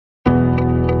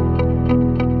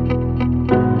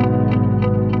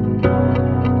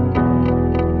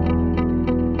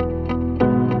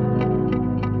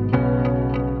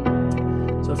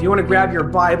want to grab your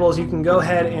Bibles, you can go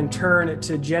ahead and turn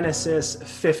to Genesis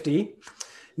 50.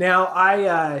 Now,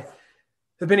 I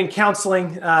have been in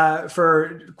counseling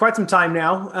for quite some time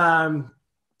now.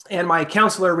 And my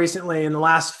counselor recently, in the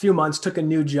last few months, took a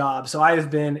new job. So I have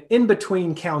been in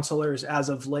between counselors as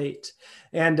of late.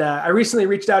 And I recently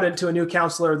reached out to a new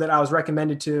counselor that I was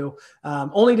recommended to,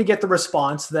 only to get the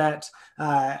response that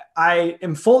I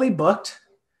am fully booked.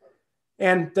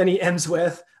 And then he ends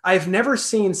with, I've never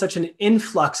seen such an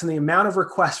influx in the amount of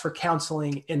requests for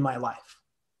counseling in my life.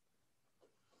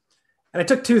 And I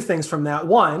took two things from that.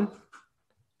 One, if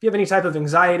you have any type of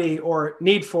anxiety or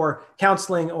need for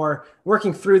counseling or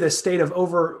working through this state of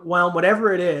overwhelm,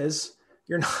 whatever it is,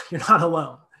 you're not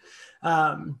alone.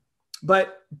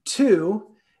 But two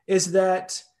is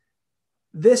that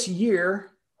this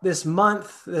year, this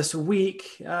month, this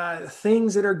week,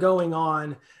 things that are going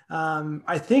on,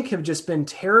 I think have just been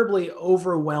terribly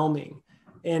overwhelming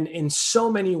in so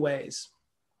many ways.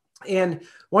 And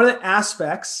one of the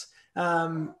aspects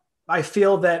I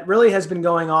feel that really has been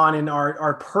going on in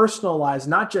our personal lives,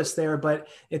 not just there, but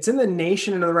it's in the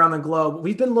nation and around the globe.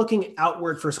 We've been looking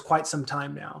outward for quite some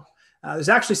time now. There's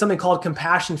actually something called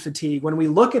compassion fatigue. When we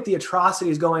look at the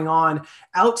atrocities going on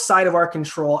outside of our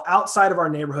control, outside of our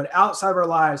neighborhood, outside of our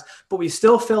lives, but we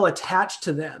still feel attached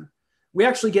to them, we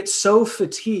actually get so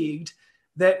fatigued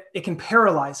that it can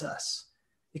paralyze us.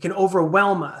 It can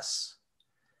overwhelm us.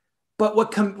 But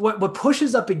what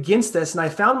pushes up against this, and I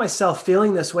found myself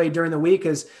feeling this way during the week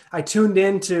as I tuned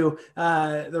into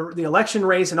the election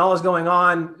race and all is going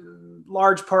on,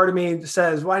 large part of me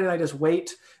says, why didn't I just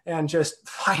wait and just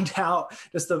find out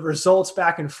just the results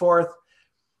back and forth?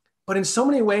 But in so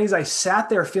many ways, I sat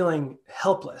there feeling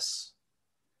helpless.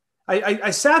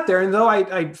 I sat there, and though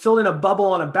I filled in a bubble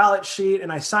on a ballot sheet and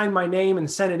I signed my name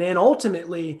and sent it in,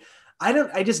 ultimately,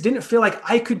 I just didn't feel like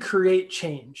I could create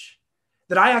change,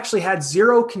 that I actually had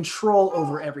zero control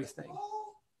over everything.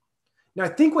 Now, I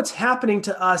think what's happening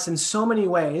to us in so many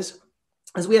ways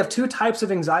is we have two types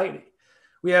of anxiety.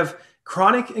 We have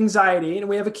chronic anxiety and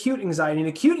we have acute anxiety. And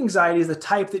acute anxiety is the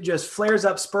type that just flares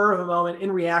up spur of a moment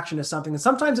in reaction to something. And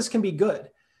sometimes this can be good.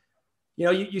 You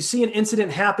know, you see an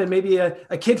incident happen, maybe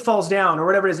a kid falls down or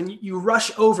whatever it is, and you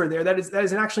rush over there. That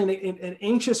is actually an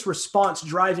anxious response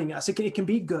driving us. It can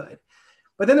be good.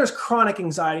 But then there's chronic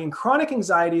anxiety, and chronic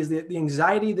anxiety is the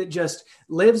anxiety that just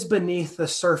lives beneath the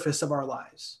surface of our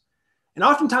lives. And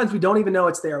oftentimes we don't even know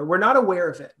it's there. We're not aware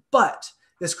of it. But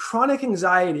this chronic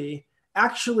anxiety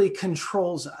actually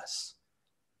controls us.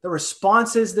 The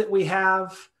responses that we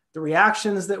have, the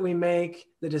reactions that we make,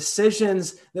 the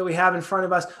decisions that we have in front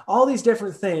of us, all these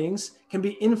different things can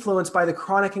be influenced by the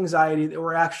chronic anxiety that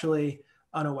we're actually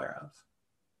unaware of.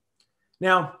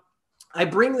 Now, I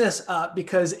bring this up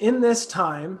because in this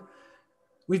time,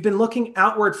 we've been looking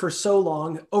outward for so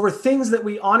long over things that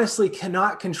we honestly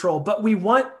cannot control, but we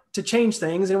want to change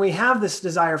things and we have this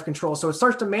desire of control. So it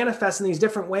starts to manifest in these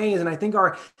different ways. And I think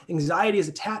our anxiety is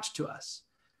attached to us.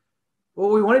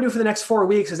 What we want to do for the next 4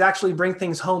 weeks is actually bring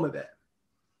things home a bit.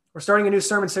 We're starting a new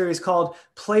sermon series called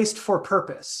Placed for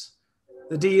Purpose.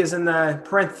 The D is in the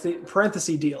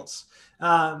parenthesis deals.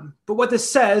 But what this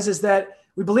says is that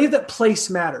we believe that place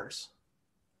matters.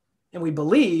 And we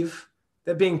believe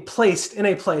that being placed in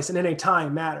a place and in a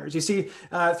time matters. You see,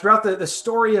 throughout the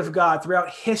story of God, throughout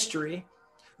history,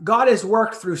 God has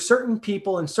worked through certain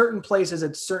people in certain places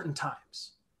at certain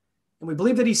times. And we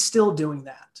believe that he's still doing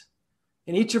that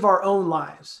in each of our own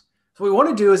lives. So what we want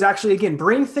to do is actually, again,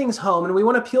 bring things home, and we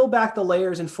want to peel back the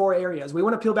layers in 4 areas. We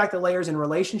want to peel back the layers in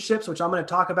relationships, which I'm going to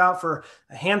talk about for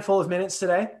a handful of minutes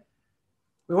today.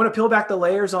 We want to peel back the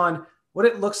layers on what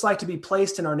it looks like to be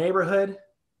placed in our neighborhood,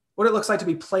 what it looks like to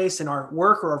be placed in our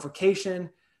work or our vocation,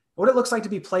 what it looks like to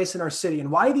be placed in our city, and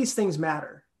why these things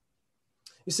matter.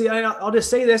 You see, I'll just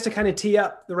say this to kind of tee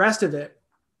up the rest of it,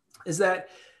 is that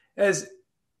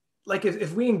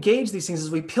if we engage these things,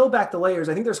 as we peel back the layers,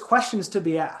 I think there's questions to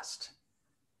be asked.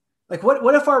 Like,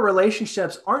 what if our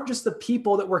relationships aren't just the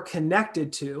people that we're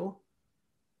connected to,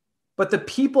 but the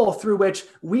people through which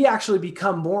we actually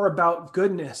become more about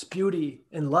goodness, beauty,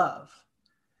 and love?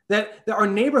 That our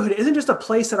neighborhood isn't just a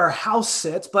place that our house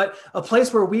sits, but a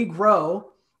place where we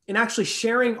grow in actually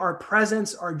sharing our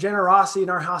presence, our generosity,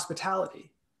 and our hospitality.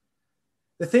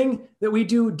 The thing that we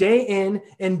do day in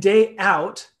and day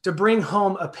out to bring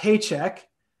home a paycheck,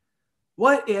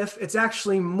 what if it's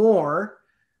actually more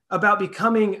about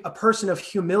becoming a person of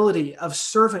humility, of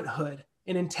servanthood,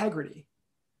 and integrity?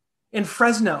 In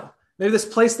Fresno, maybe this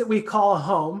place that we call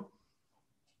home,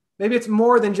 maybe it's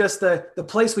more than just the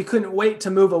place we couldn't wait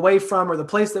to move away from or the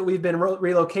place that we've been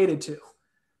relocated to.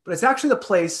 But it's actually the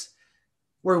place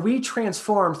where we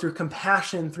transform through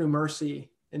compassion, through mercy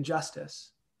and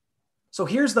justice. So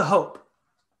here's the hope.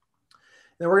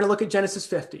 Then we're going to look at Genesis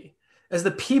 50. As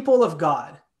the people of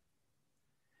God,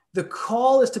 the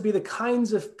call is to be the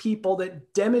kinds of people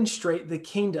that demonstrate the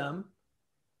kingdom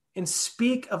and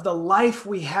speak of the life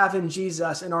we have in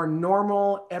Jesus in our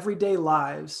normal, everyday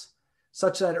lives,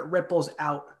 such that it ripples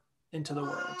out into the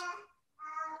world.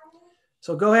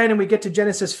 So go ahead and we get to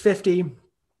Genesis 50.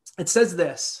 It says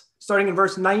this, starting in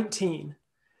verse 19.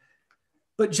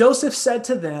 But Joseph said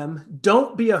to them,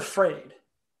 "Don't be afraid.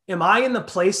 Am I in the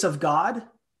place of God?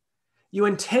 You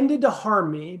intended to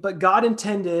harm me, but God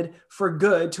intended for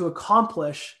good to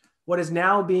accomplish what is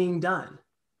now being done,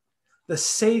 the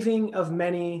saving of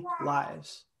many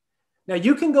lives." Now,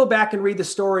 you can go back and read the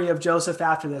story of Joseph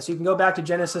after this. You can go back to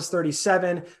Genesis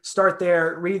 37, start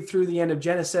there, read through the end of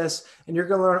Genesis, and you're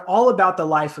going to learn all about the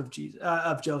life of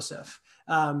Joseph,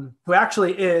 who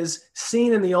actually is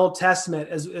seen in the Old Testament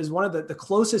as one of the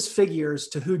closest figures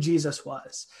to who Jesus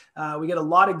was. We get a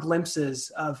lot of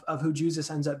glimpses of who Jesus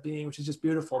ends up being, which is just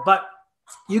beautiful. But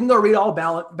you can go read all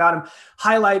about him.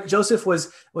 Highlight, Joseph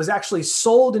was actually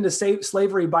sold into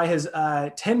slavery by his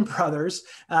 10 brothers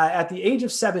at the age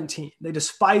of 17. They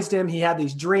despised him. He had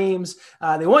these dreams.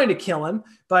 They wanted to kill him,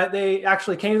 but they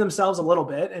actually came to themselves a little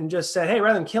bit and just said, hey,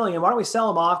 rather than killing him, why don't we sell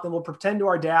him off? Then we'll pretend to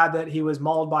our dad that he was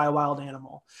mauled by a wild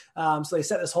animal. So they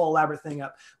set this whole elaborate thing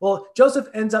up. Well, Joseph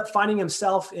ends up finding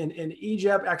himself in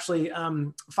Egypt, actually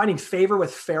finding favor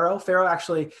with Pharaoh. Pharaoh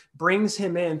actually brings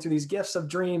him in through these gifts of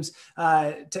dreams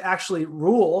to actually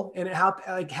rule and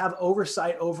have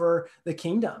oversight over the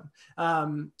kingdom.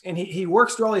 And he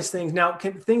works through all these things. Now,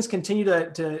 things continue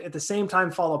to at the same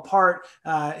time fall apart.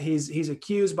 He's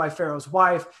accused by Pharaoh's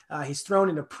wife. He's thrown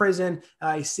into prison.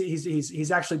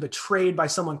 He's actually betrayed by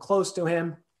someone close to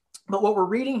him. But what we're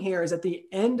reading here is at the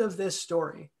end of this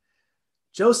story,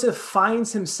 Joseph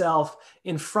finds himself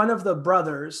in front of the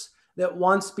brothers that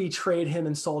once betrayed him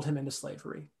and sold him into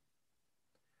slavery.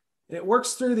 And it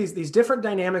works through these different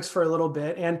dynamics for a little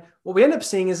bit. And what we end up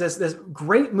seeing is this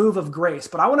great move of grace.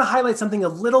 But I want to highlight something a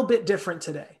little bit different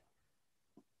today.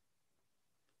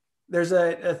 There's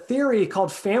a theory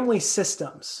called family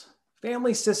systems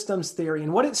theory.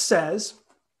 And what it says,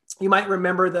 you might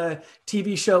remember the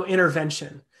TV show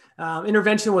Intervention.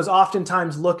 Intervention was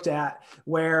oftentimes looked at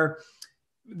where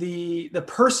the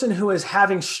person who is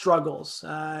having struggles,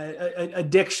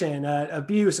 addiction,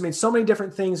 abuse, so many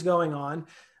different things going on,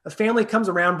 a family comes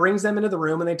around, brings them into the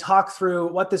room, and they talk through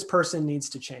what this person needs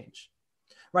to change,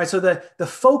 right? So the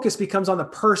focus becomes on the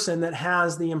person that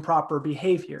has the improper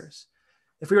behaviors.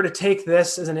 If we were to take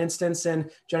this as an instance in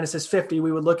Genesis 50,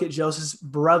 we would look at Joseph's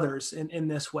brothers in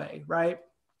this way, right?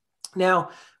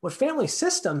 Now, what family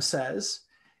system says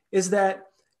is that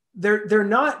they're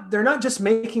not just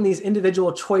making these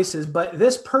individual choices, but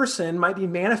this person might be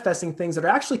manifesting things that are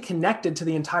actually connected to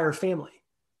the entire family.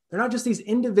 They're not just these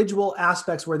individual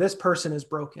aspects where this person is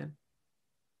broken. And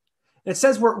it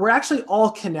says we're actually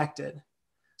all connected.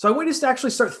 So I want you to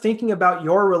actually start thinking about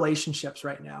your relationships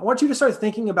right now. I want you to start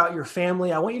thinking about your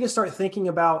family. I want you to start thinking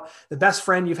about the best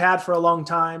friend you've had for a long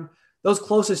time, those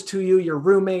closest to you, your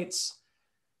roommates.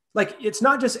 Like, it's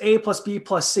not just A plus B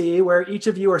plus C, where each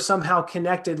of you are somehow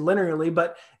connected linearly,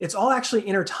 but it's all actually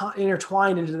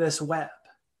intertwined into this web.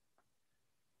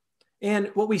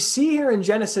 And what we see here in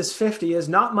Genesis 50 is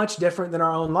not much different than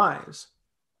our own lives.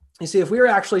 You see, if we were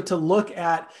actually to look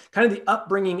at kind of the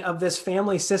upbringing of this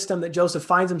family system that Joseph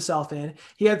finds himself in,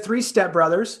 he had three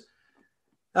stepmothers,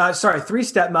 10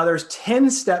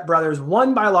 stepbrothers,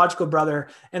 one biological brother,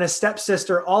 and a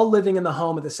stepsister, all living in the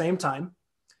home at the same time.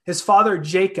 His father,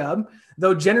 Jacob,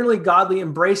 though generally godly,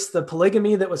 embraced the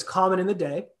polygamy that was common in the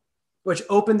day, which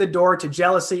opened the door to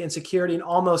jealousy, insecurity, and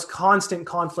almost constant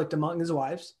conflict among his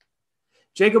wives.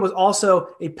 Jacob was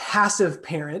also a passive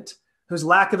parent whose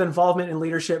lack of involvement in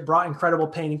leadership brought incredible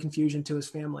pain and confusion to his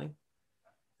family.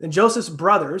 Then Joseph's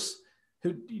brothers,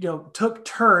 who took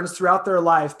turns throughout their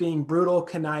life being brutal,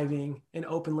 conniving, and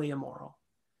openly immoral.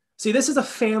 See, this is a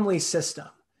family system.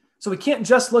 So we can't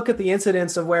just look at the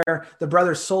incidents of where the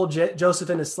brothers sold Joseph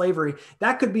into slavery.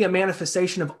 That could be a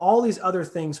manifestation of all these other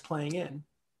things playing in.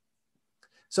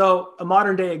 So a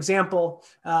modern day example,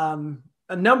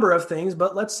 a number of things,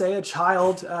 but let's say a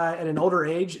child at an older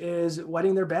age is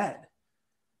wetting their bed.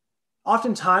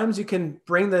 Oftentimes you can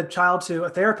bring the child to a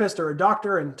therapist or a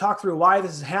doctor and talk through why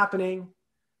this is happening.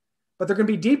 But there can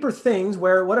be deeper things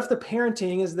where, what if the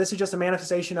parenting this is just a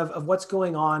manifestation of what's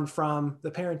going on from the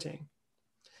parenting?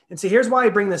 And see, here's why I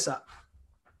bring this up.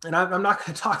 And I'm not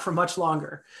going to talk for much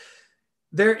longer.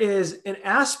 There is an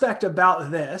aspect about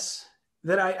this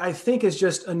that I think is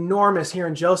just enormous here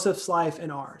in Joseph's life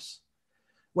and ours.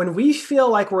 When we feel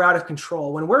like we're out of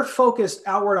control, when we're focused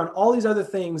outward on all these other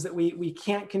things that we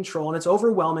can't control, and it's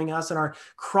overwhelming us and our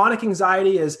chronic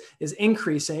anxiety is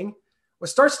increasing, what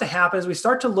starts to happen is we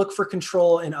start to look for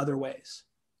control in other ways.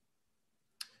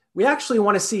 We actually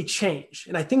want to see change,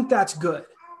 and I think that's good.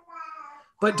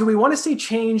 But do we want to see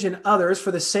change in others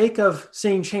for the sake of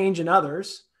seeing change in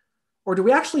others? Or do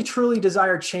we actually truly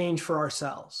desire change for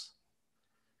ourselves?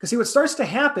 Because see, what starts to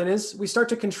happen is we start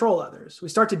to control others. We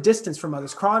start to distance from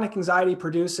others. Chronic anxiety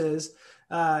produces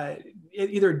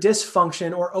either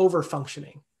dysfunction or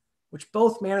overfunctioning, which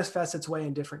both manifests its way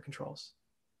in different controls.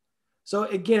 So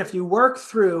again, if you work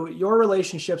through your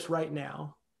relationships right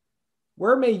now,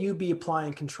 where may you be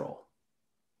applying control?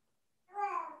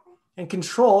 And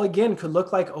control, again, could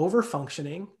look like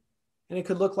overfunctioning, and it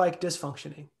could look like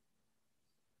dysfunctioning.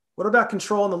 What about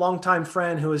control in the longtime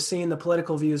friend who has seen the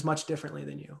political views much differently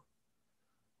than you?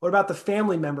 What about the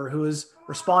family member who has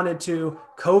responded to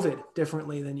COVID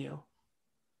differently than you?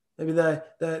 Maybe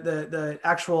the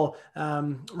actual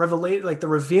the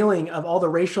revealing of all the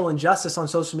racial injustice on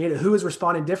social media, who has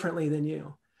responded differently than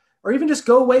you? Or even just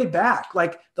go way back,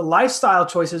 like the lifestyle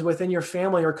choices within your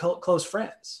family or close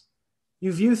friends.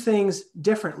 You view things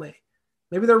differently.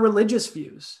 Maybe they're religious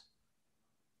views.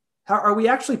 How are we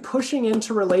actually pushing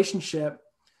into relationship?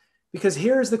 Because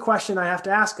here's the question I have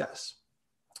to ask us.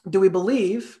 Do we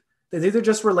believe that these are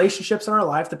just relationships in our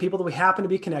life, the people that we happen to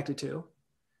be connected to?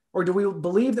 Or do we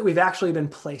believe that we've actually been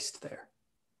placed there?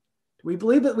 Do we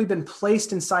believe that we've been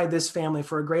placed inside this family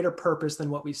for a greater purpose than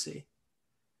what we see?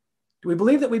 Do we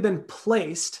believe that we've been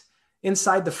placed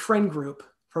inside the friend group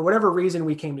for whatever reason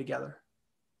we came together?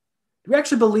 Do we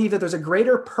actually believe that there's a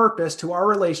greater purpose to our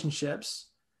relationships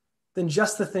than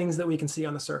just the things that we can see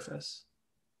on the surface?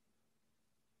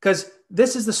 Because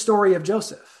this is the story of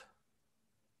Joseph.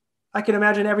 I can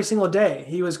imagine every single day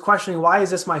he was questioning, why is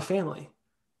this my family?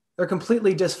 They're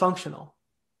completely dysfunctional.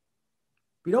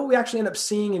 But you know what we actually end up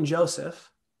seeing in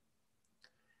Joseph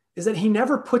is that he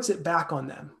never puts it back on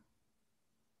them.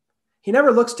 He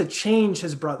never looks to change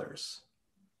his brothers.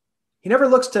 He never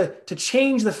looks to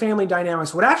change the family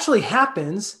dynamics. What actually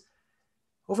happens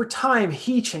over time,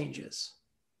 he changes.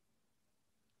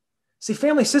 See,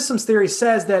 family systems theory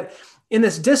says that in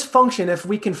this dysfunction, if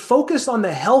we can focus on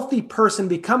the healthy person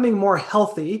becoming more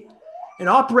healthy and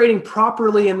operating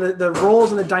properly in the roles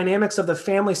and the dynamics of the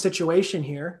family situation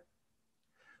here,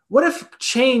 what if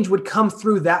change would come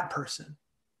through that person?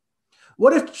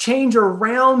 What if change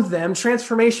around them,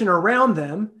 transformation around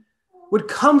them, would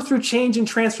come through change and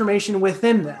transformation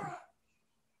within them?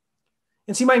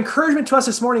 And see, my encouragement to us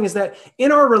this morning is that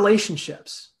in our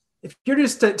relationships, if you're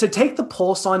just to take the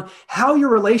pulse on how your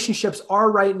relationships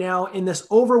are right now in this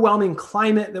overwhelming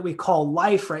climate that we call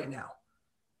life right now,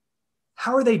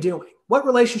 how are they doing? What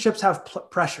relationships have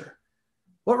pressure?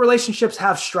 What relationships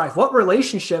have strife? What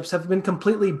relationships have been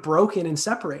completely broken and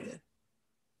separated?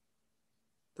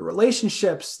 The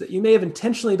relationships that you may have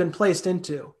intentionally been placed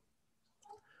into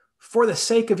for the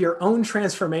sake of your own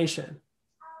transformation,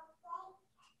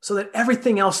 so that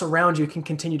everything else around you can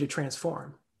continue to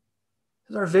transform.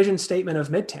 This is our vision statement of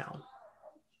Midtown.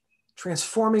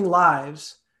 Transforming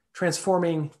lives,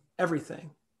 transforming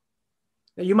everything.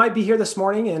 Now, you might be here this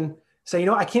morning and say,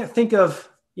 I can't think of,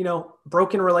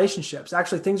 broken relationships.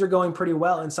 Actually, things are going pretty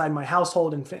well inside my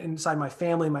household and inside my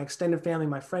family, my extended family,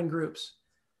 my friend groups.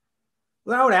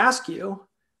 Well, I would ask you,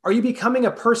 are you becoming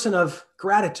a person of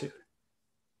gratitude?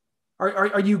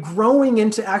 Are you growing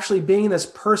into actually being this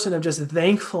person of just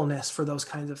thankfulness for those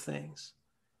kinds of things?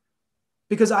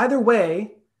 Because either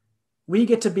way, we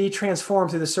get to be transformed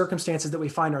through the circumstances that we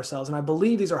find ourselves. And I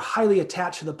believe these are highly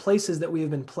attached to the places that we have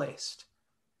been placed.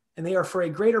 And they are for a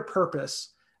greater purpose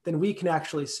than we can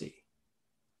actually see.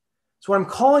 So what I'm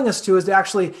calling us to is to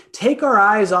actually take our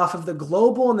eyes off of the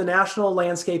global and the national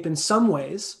landscape in some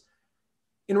ways,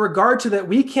 in regard to that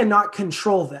we cannot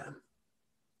control them.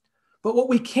 But what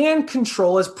we can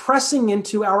control is pressing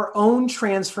into our own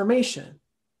transformation.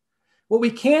 What we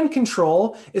can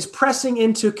control is pressing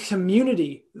into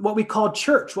community, what we call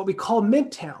church, what we call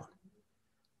Midtown.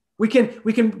 We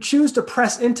can choose to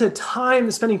press into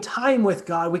time, spending time with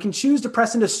God. We can choose to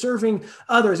press into serving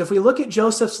others. If we look at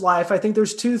Joseph's life, I think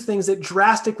there's two things that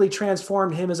drastically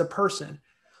transformed him as a person.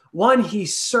 One, he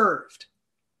served.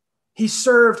 He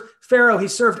served Pharaoh. He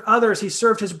served others. He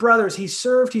served his brothers. He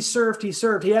served.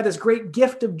 He had this great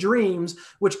gift of dreams,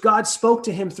 which God spoke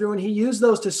to him through, and he used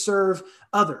those to serve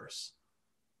others.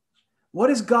 What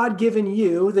has God given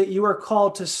you that you are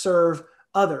called to serve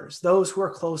others, those who are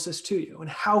closest to you? And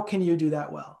how can you do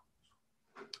that well?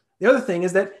 The other thing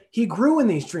is that he grew in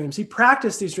these dreams. He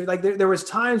practiced these dreams. Like there was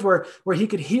times where he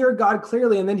could hear God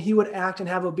clearly, and then he would act and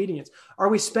have obedience. Are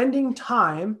we spending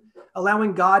time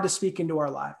allowing God to speak into our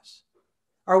lives?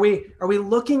 Are we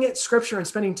looking at Scripture and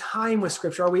spending time with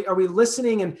Scripture? Are we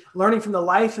listening and learning from the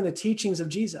life and the teachings of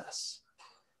Jesus?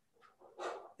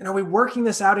 And are we working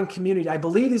this out in community? I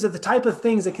believe these are the type of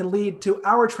things that can lead to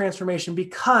our transformation,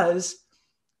 because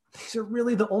these are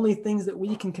really the only things that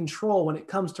we can control when it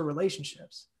comes to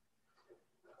relationships.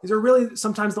 These are really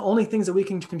sometimes the only things that we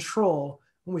can control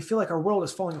when we feel like our world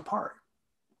is falling apart.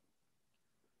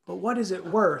 But what is it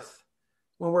worth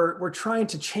when we're trying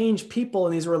to change people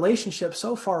in these relationships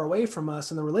so far away from us,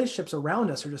 and the relationships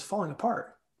around us are just falling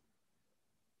apart?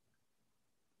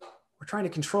 We're trying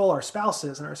to control our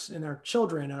spouses and our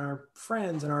children and our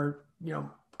friends and our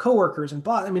coworkers and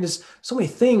boss. I mean, there's so many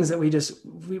things that we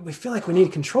feel like we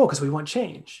need control because we want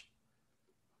change.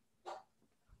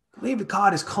 I believe that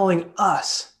God is calling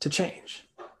us to change.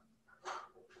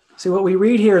 See, what we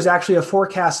read here is actually a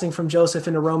forecasting from Joseph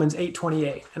into Romans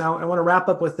 8:28. And I want to wrap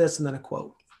up with this and then a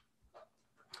quote.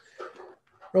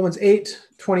 Romans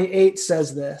 8:28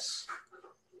 says this: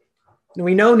 "And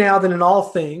we know now that in all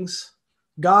things,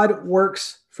 God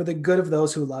works for the good of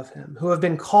those who love him, who have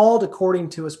been called according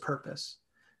to his purpose."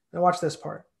 Now watch this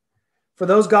part. "For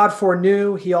those God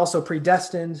foreknew, he also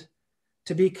predestined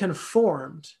to be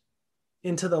conformed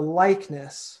into the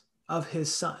likeness of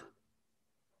his Son."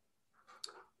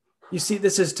 You see,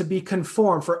 this is to be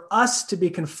conformed, for us to be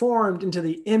conformed into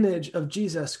the image of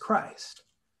Jesus Christ,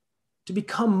 to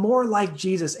become more like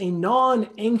Jesus, a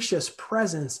non-anxious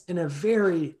presence in a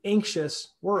very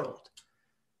anxious world,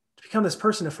 to become this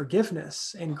person of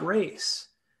forgiveness and grace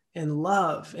and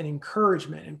love and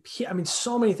encouragement. And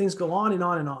so many things go on and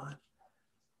on and on.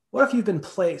 What if you've been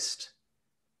placed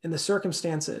in the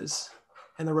circumstances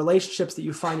and the relationships that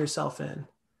you find yourself in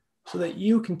so that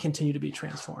you can continue to be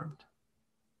transformed?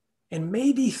 And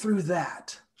maybe through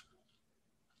that,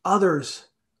 others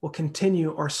will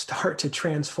continue or start to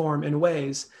transform in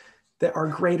ways that are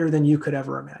greater than you could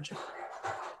ever imagine,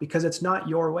 because it's not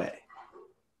your way.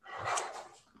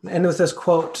 I'll end with this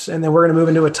quote, and then we're going to move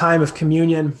into a time of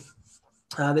communion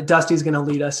that Dusty's going to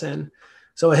lead us in.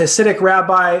 So a Hasidic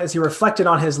rabbi, as he reflected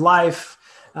on his life,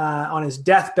 on his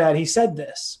deathbed, he said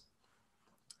this: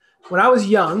 "When I was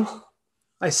young,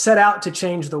 I set out to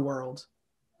change the world.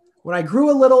 When I grew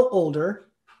a little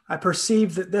older, I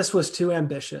perceived that this was too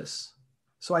ambitious.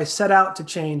 So I set out to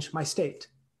change my state.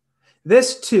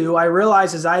 This too, I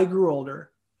realized as I grew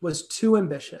older, was too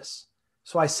ambitious.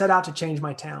 So I set out to change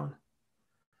my town.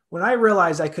 When I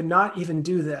realized I could not even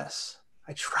do this,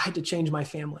 I tried to change my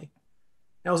family.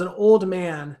 Now, as an old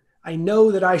man, I know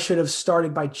that I should have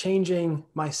started by changing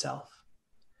myself.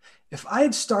 If I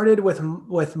had started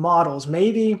with models,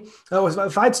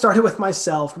 if I'd started with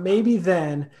myself, maybe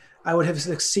then I would have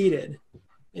succeeded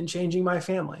in changing my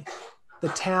family, the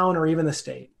town, or even the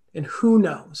state. And who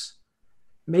knows,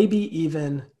 maybe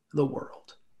even the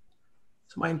world."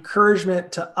 So my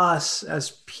encouragement to us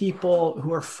as people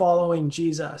who are following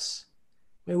Jesus,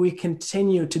 may we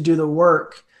continue to do the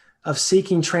work of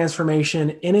seeking transformation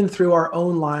in and through our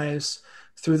own lives,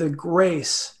 through the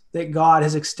grace that God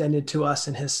has extended to us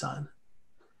in his Son.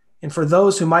 And for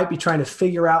those who might be trying to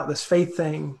figure out this faith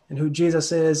thing and who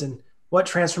Jesus is and what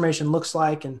transformation looks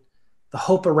like, and the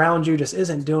hope around you just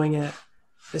isn't doing it,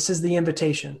 this is the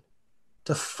invitation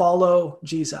to follow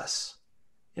Jesus.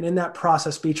 And in that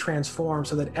process, be transformed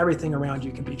so that everything around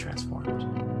you can be transformed.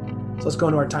 So let's go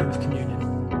into our time of communion.